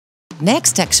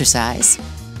Next exercise,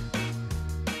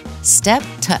 step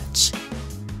touch.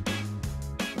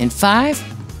 In 5,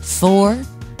 4,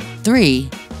 3,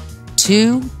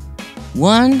 2,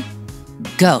 1,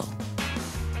 go.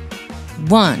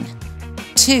 1,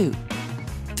 2,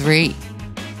 3,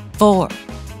 4,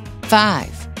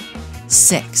 5,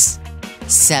 6,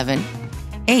 7,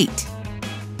 8,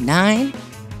 9,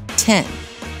 10,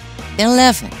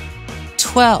 11,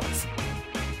 12.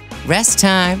 Rest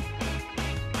time.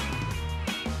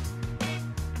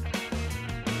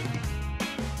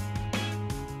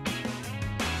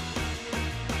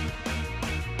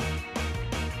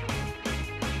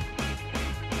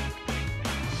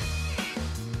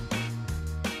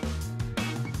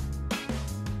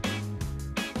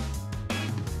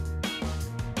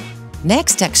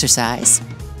 Next exercise,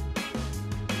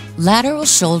 lateral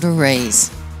shoulder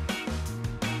raise.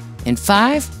 In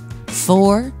 5,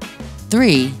 4,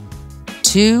 3,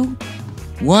 2,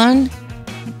 1,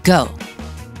 go.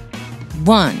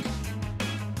 1,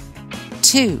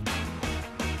 2,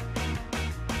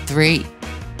 3,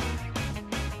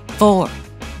 4,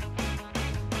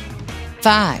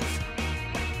 5,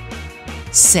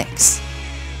 6,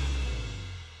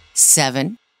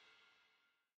 7,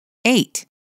 8,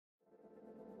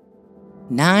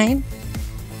 9,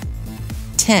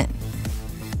 10,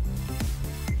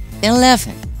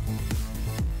 11,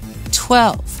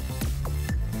 12.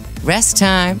 Rest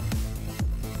time.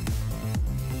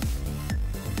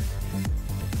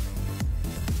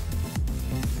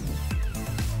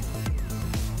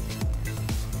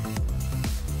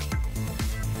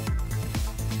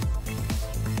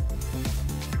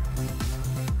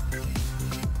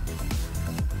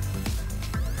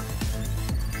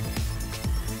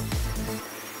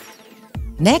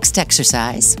 Next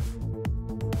exercise,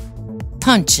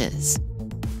 punches.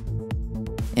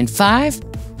 In 5,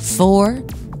 4,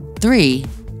 3,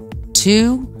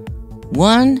 2,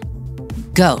 1,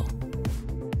 go.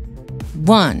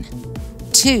 1,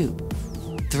 2,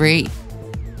 3,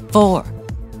 4,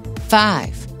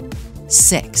 5,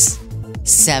 6,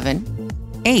 7,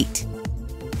 8,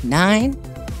 9,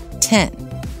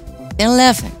 10,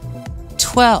 11,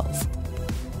 12.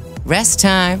 Rest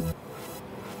time.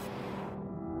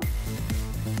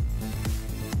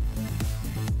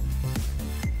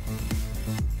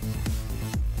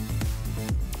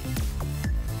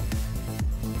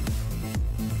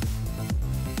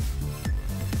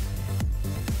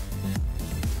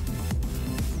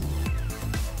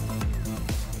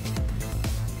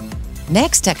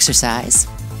 Next exercise,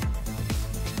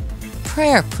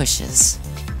 prayer pushes.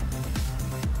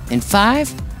 In 5,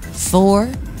 4,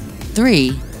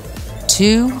 3,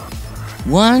 2,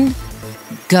 1,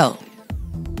 go.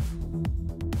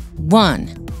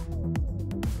 1,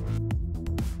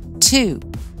 2,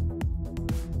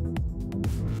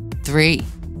 3,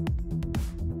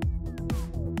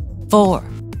 4,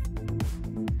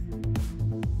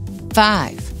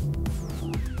 5,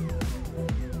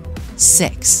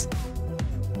 6,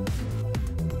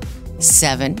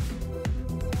 7,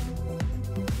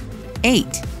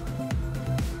 8,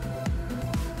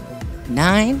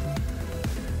 9,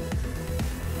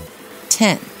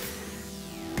 10,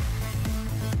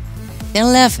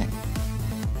 11,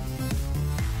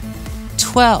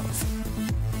 12.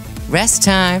 Rest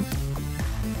time.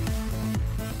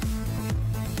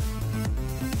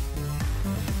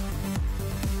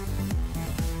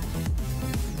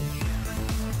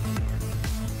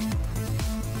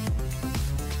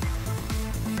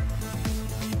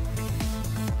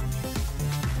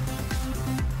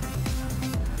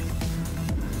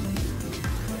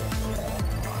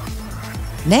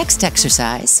 Next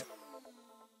exercise,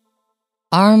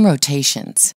 arm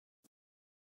rotations.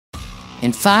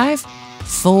 In 5,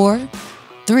 4,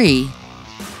 3,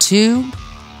 2,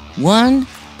 1,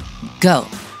 go.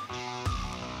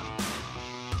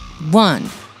 1,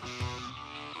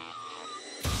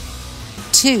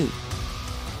 2,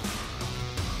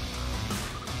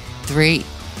 3,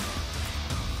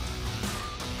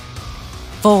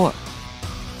 4,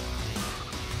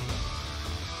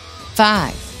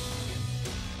 5,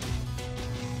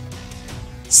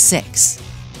 6,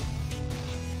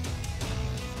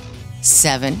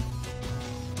 7,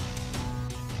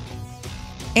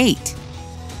 8,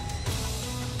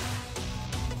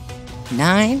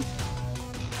 9,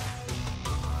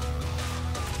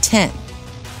 10,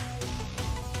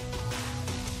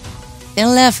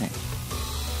 11,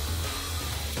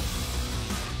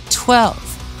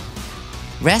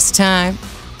 12. Rest time.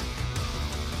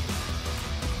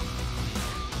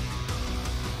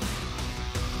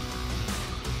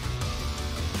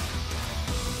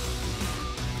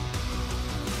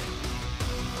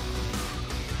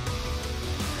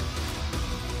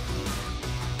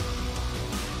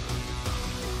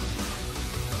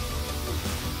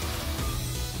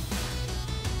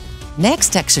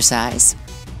 Next exercise,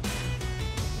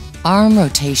 arm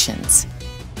rotations.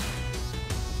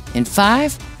 In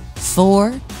 5,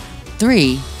 4,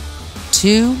 3,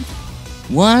 2,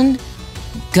 1,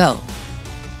 go.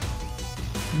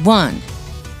 1,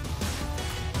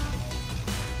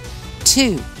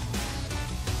 2,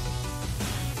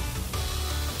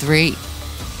 3,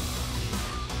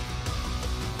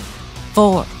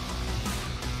 4,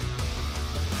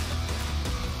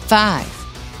 5,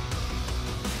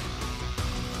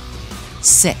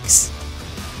 6,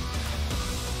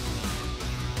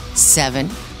 7,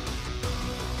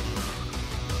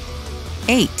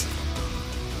 8,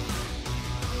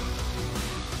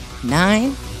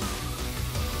 9,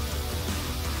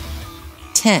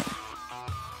 10,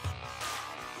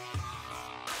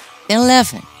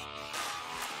 11,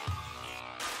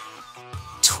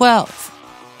 12.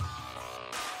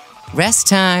 Rest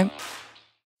time.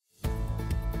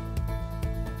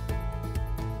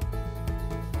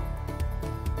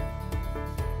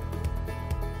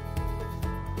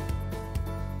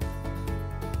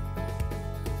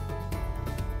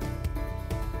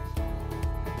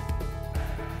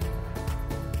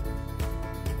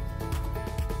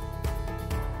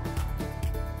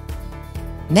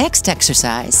 Next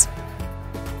exercise,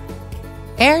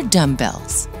 air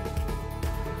dumbbells.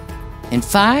 In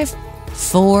 5,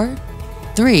 4,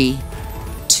 3,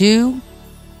 2,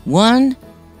 1,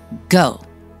 go.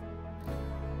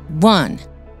 1,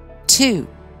 2,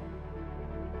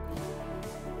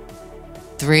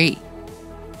 3,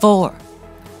 4,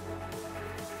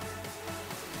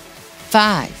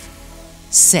 5,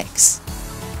 6,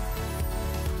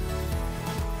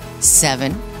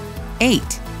 7,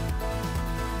 8,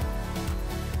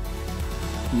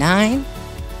 9,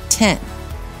 10,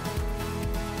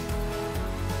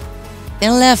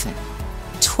 11,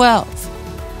 12.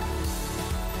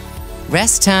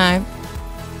 Rest time.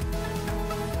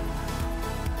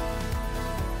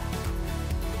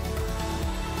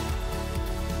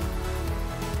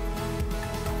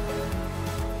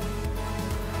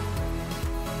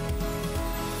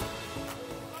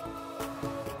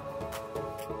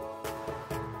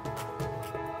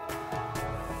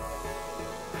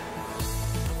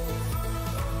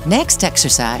 Next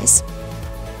exercise,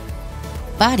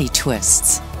 body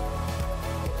twists.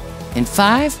 In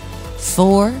 5,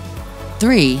 4,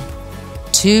 3,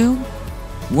 2,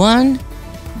 1,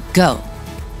 go.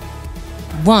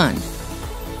 1,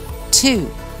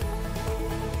 2,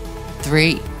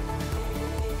 3,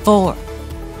 4,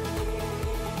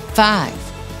 5,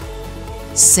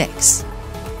 6,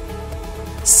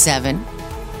 7,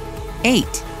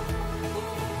 8,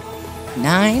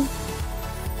 9,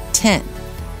 10,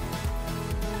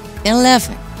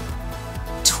 11,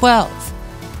 12.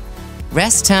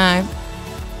 Rest time.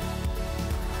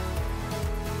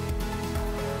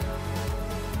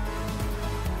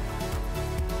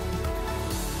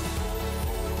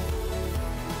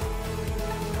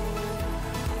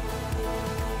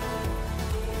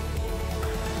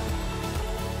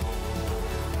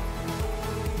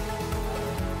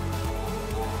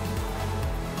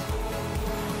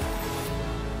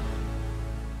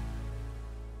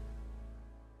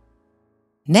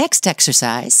 Next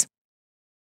exercise,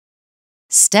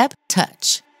 step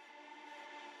touch.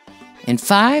 In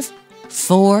 5,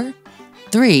 4,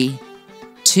 3,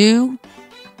 2,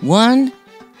 1,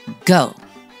 go.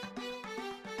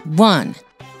 1,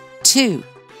 2,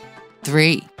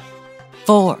 3,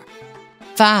 4,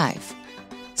 5,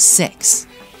 6,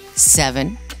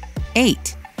 7,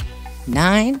 8,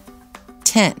 9,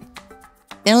 10,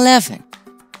 11,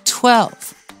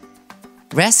 12.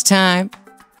 Rest time.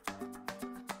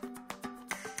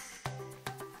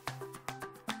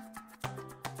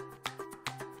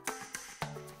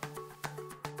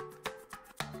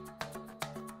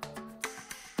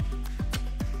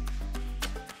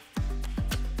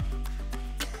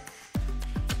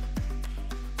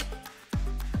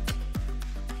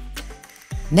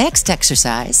 Next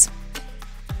exercise,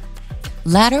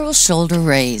 lateral shoulder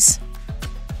raise.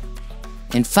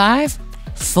 In 5,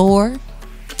 4,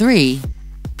 3,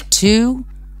 2,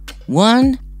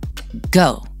 1,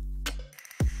 go.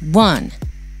 1,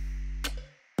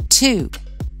 2,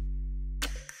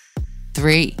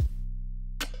 3,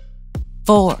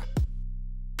 4,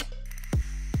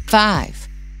 5,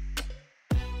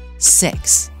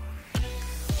 6,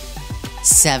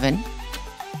 7,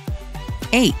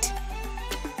 8,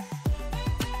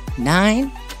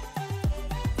 9,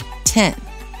 10,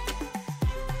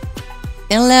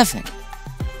 11,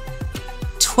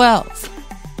 12.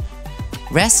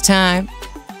 Rest time.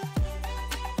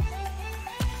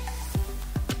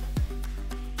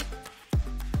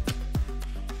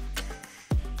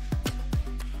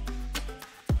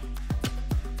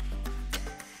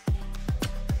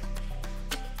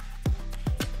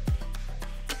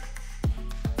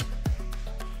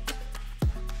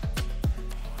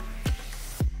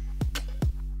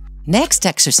 Next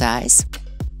exercise,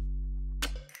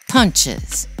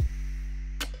 punches.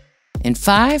 In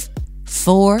 5,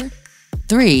 4,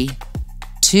 3,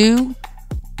 2,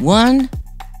 1,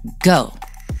 go.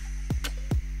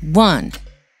 1,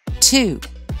 2,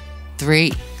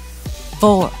 3,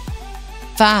 4,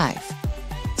 5,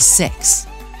 6,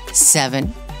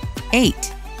 7,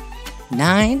 8,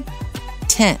 9,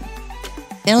 10,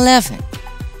 11,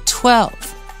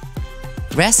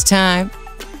 12. Rest time.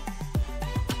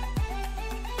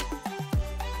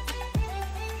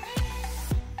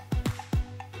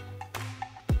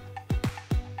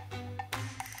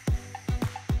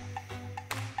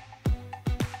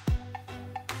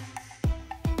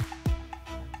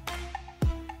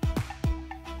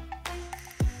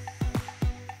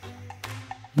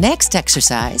 Next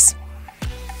exercise,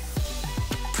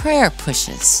 prayer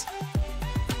pushes.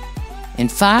 In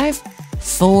 5,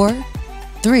 4,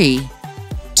 3,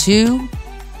 2,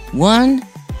 1,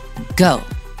 go.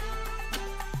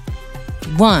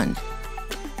 1,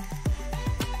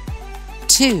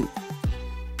 2,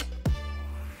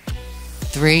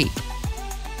 3,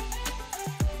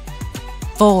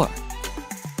 4,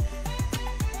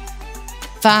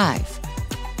 5,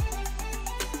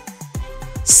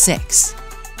 6,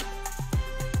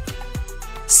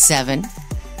 7,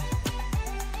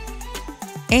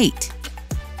 8,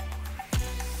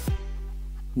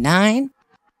 9,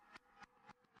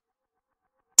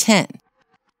 10,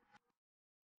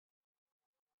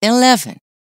 11,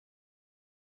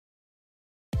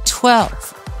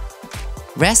 12.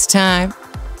 Rest time.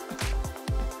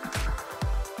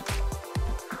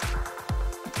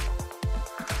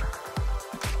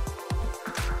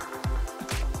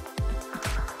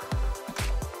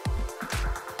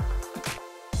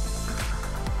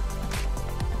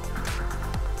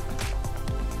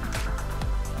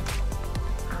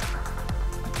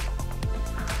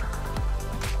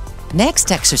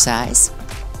 Next exercise,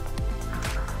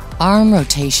 arm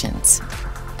rotations.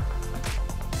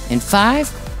 In 5,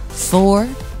 4,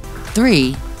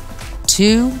 3,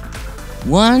 2,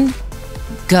 1,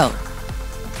 go.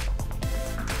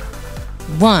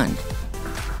 1,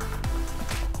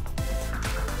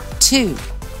 2,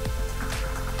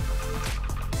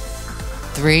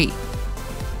 3,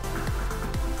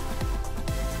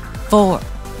 4,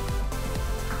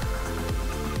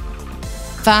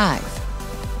 5,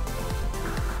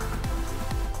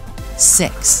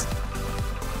 6,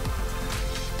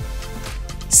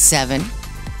 7,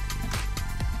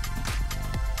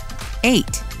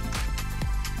 8,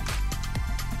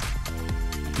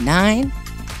 9,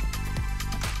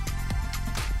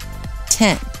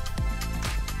 10,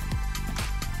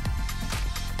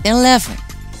 11,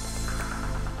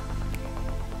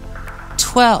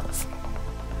 12.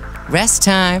 Rest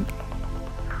time.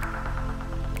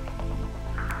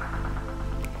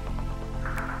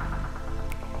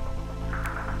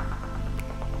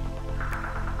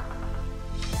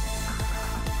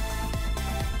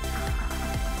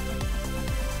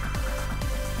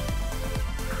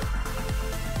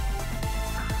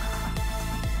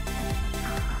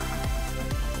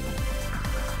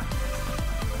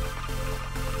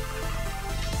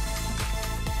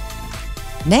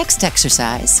 Next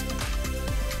exercise,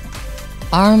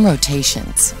 arm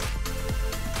rotations.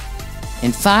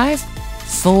 In 5,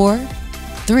 4,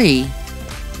 3,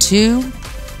 2,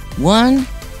 1,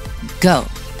 go.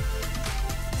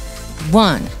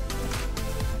 1,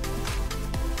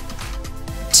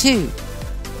 2,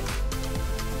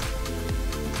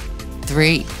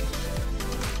 3,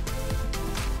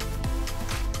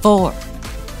 4,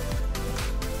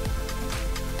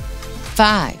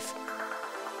 5,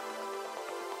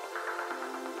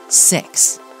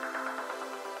 6,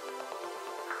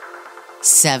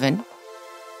 7,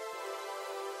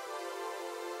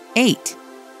 8,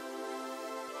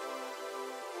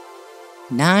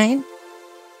 9,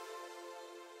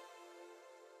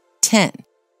 10,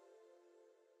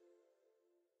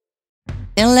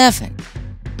 11,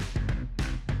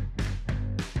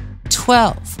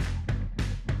 12.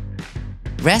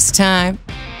 Rest time.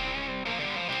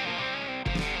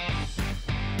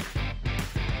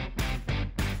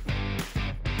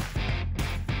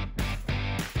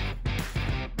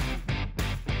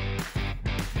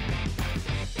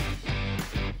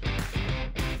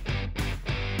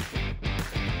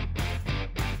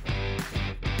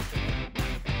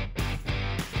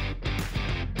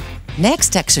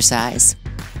 Next exercise,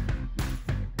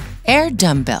 air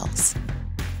dumbbells.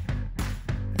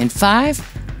 In 5,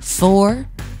 4,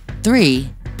 3,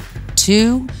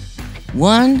 2,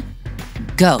 1,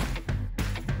 go.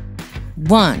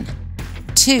 1,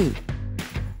 2,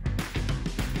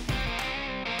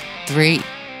 3,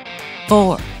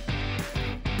 4,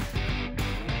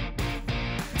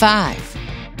 5,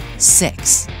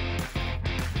 6,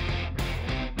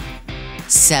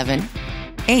 7,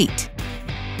 8,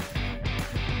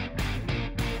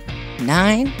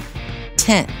 9,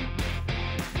 10,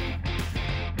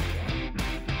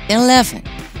 11,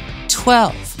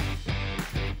 12.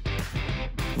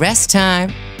 Rest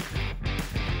time.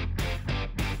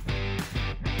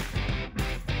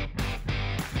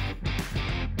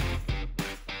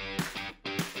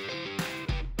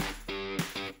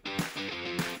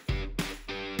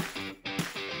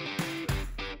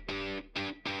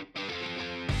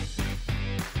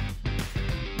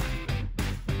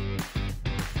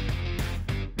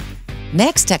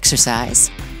 Next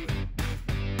exercise,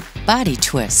 body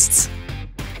twists.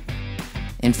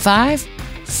 In 5,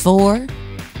 4,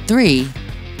 3,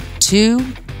 2,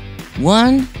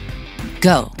 1,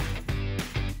 go.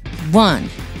 1,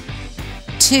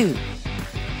 2,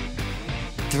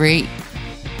 3,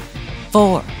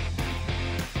 4,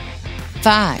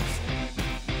 5,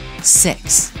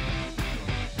 6,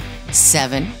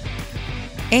 7,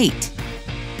 8,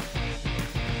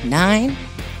 9,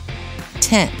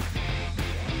 10,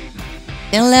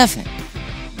 11,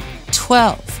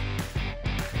 12.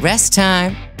 Rest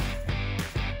time.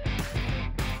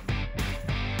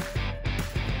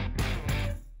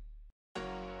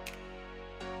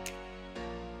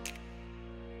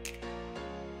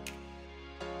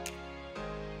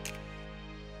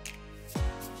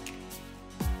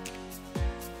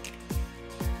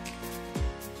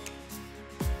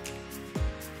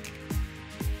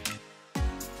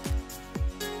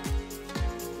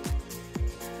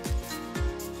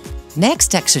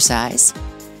 Next exercise,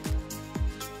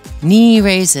 knee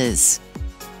raises.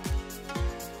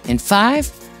 In 5,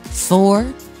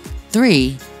 4,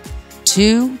 3,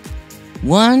 2,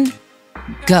 1,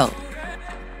 go.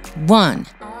 1,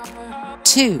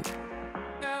 2,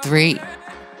 3,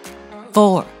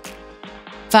 4,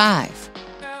 5,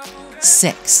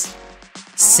 6,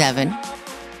 7,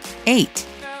 8,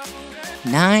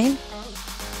 9,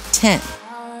 10.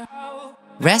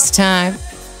 Rest time.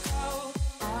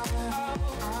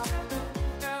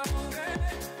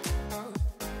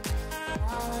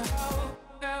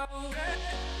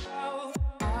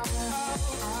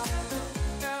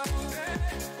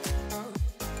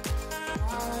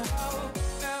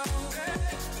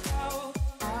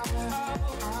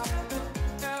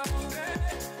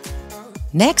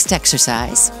 Next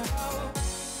exercise,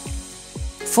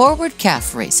 forward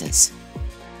calf raises.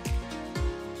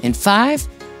 In 5,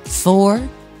 4,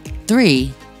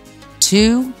 3,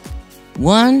 2,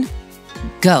 1,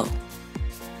 go.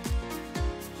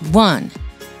 1,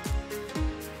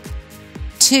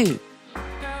 2,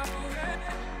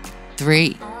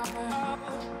 3,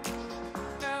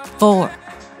 4,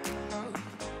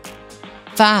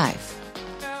 5,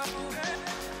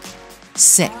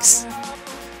 6,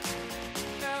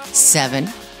 7,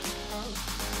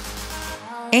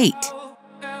 8,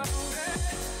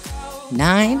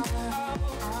 9,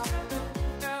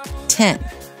 10,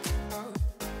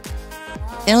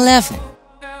 11,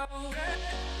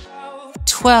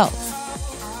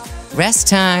 12. Rest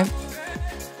time.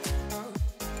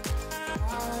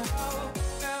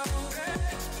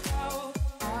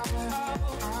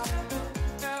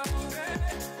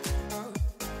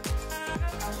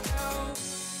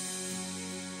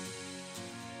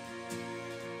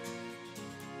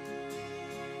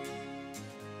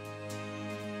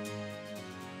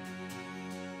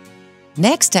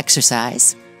 Next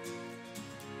exercise,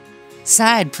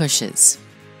 side pushes.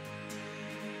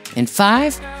 In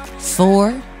 5,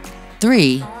 4,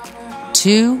 3,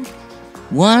 2,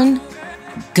 1,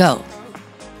 go.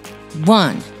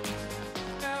 1,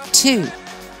 2,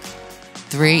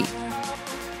 3,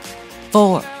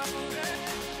 4,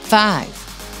 5,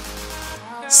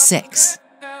 6,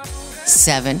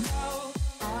 7,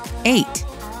 8,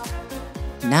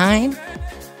 9,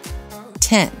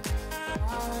 10.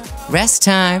 Rest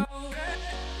time.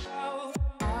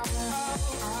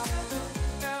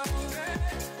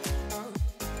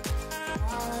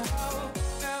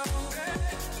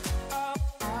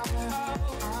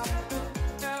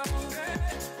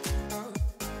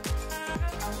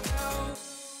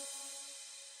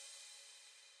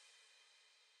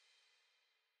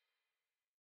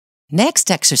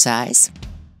 Next exercise,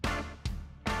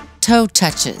 toe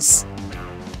touches.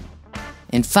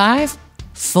 In 5,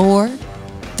 4,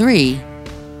 3,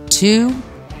 2,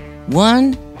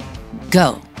 1,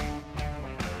 go.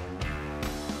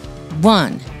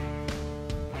 1,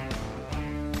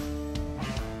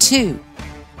 2,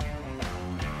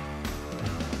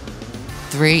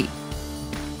 3,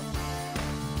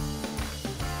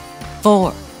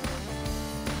 4,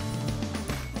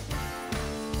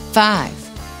 5,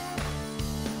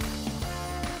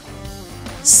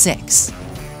 6,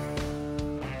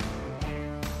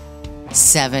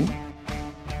 7,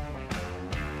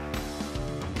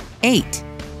 8,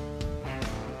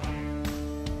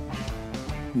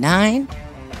 9,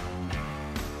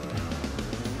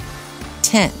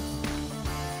 10,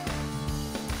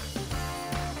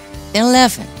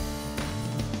 11,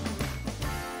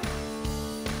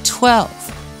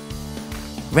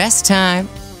 12. Rest time.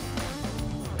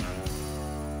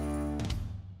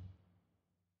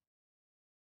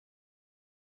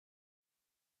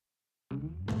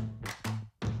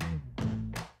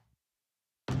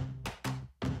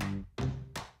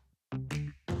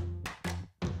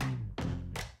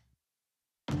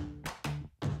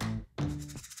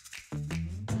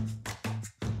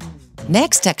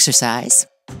 Next exercise,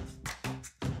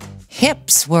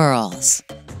 hip swirls.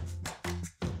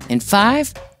 In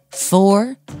 5,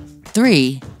 4,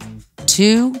 3,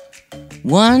 2,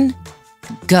 1,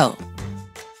 go.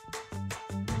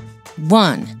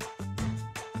 1,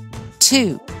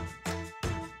 2,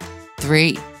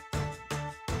 3,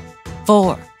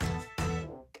 4,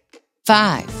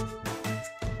 5,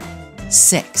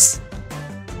 6,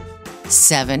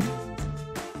 7,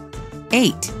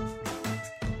 8,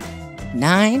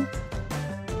 9,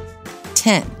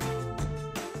 10,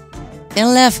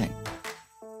 11,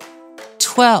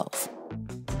 12.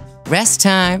 Rest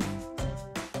time.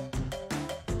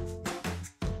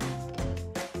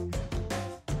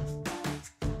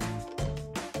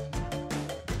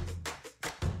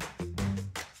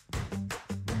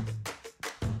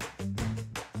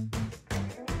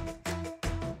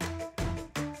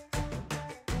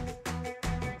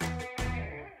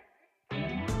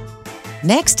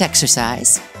 Next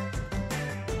exercise,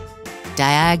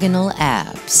 diagonal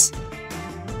abs.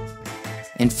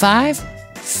 In 5,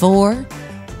 4,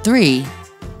 3,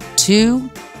 2,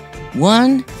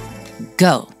 1,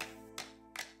 go.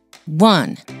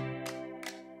 1,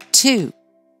 2,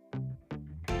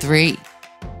 3,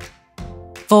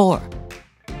 4,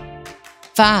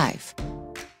 5,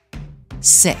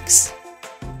 6,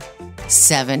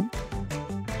 7,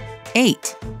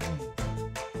 8,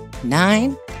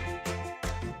 9,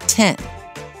 10,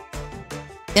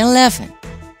 11,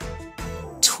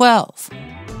 12.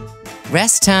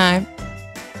 Rest time.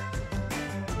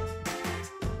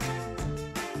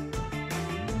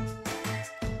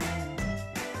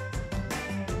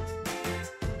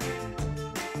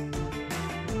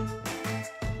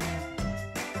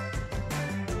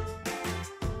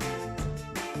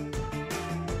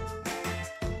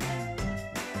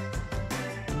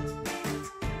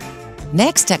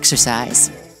 Next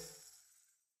exercise,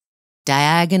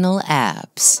 diagonal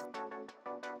abs.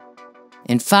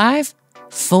 In 5,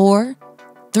 4,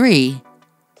 3,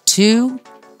 2,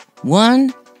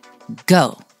 1,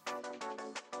 go.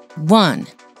 1,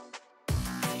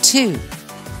 2,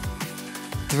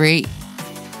 3,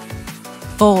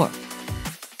 4,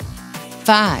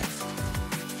 5,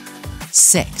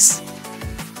 6,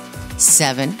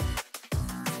 7,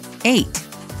 8,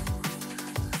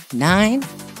 9,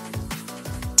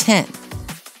 10,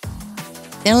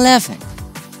 11,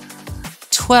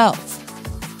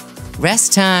 12.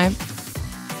 Rest time.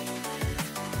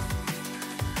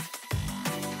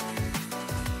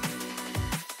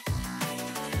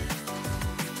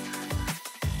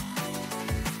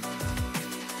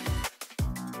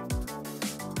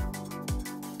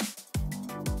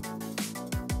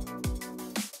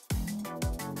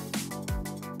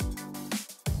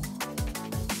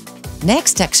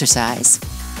 Next exercise,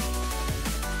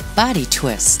 body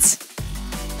twists.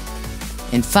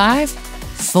 In 5,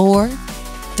 4,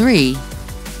 3,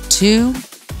 2,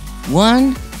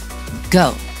 1,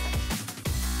 go.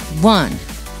 1,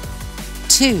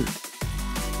 2,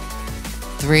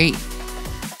 3,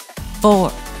 4,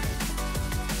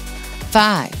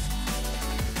 5,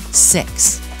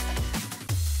 6,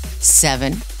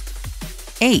 7,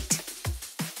 8,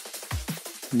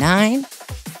 9,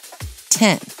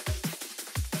 10,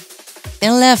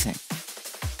 11,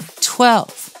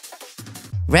 12.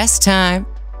 Rest time.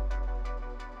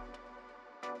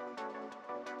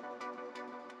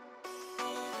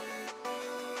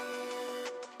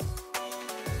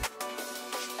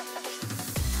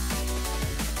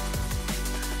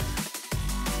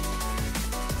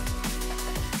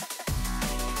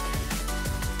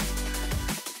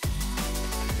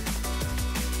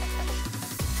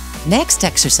 Next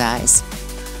exercise,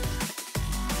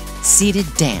 seated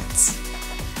dance.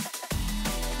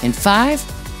 In 5,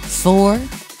 4,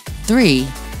 3,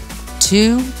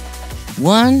 2,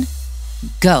 1,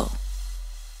 go.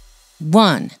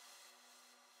 1,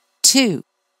 2,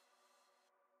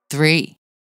 3,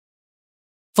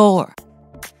 4,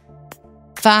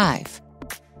 5,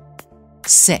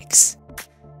 6,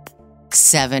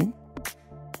 7,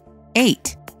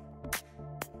 8,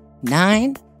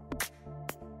 9,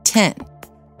 10,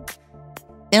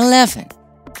 11,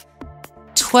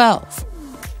 12.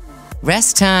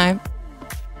 Rest time.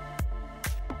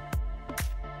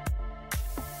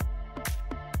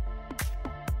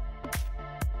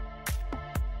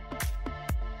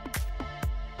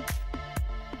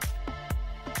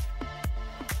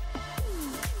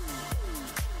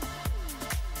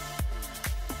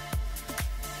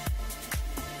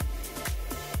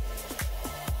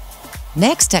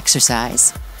 Next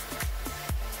exercise,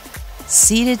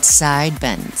 seated side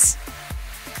bends.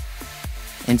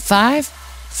 In 5,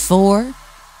 4,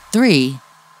 3,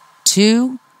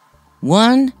 2,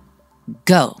 1,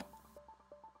 go.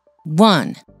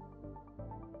 1,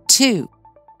 2,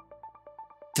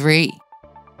 3,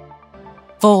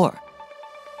 4,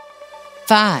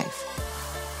 5,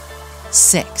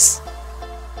 6,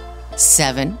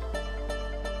 7,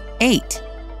 8,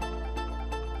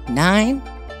 9,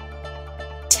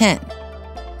 10,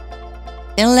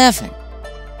 11,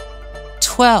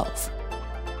 12.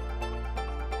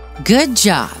 Good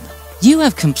job! You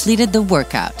have completed the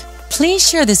workout. Please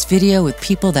share this video with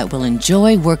people that will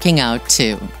enjoy working out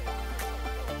too.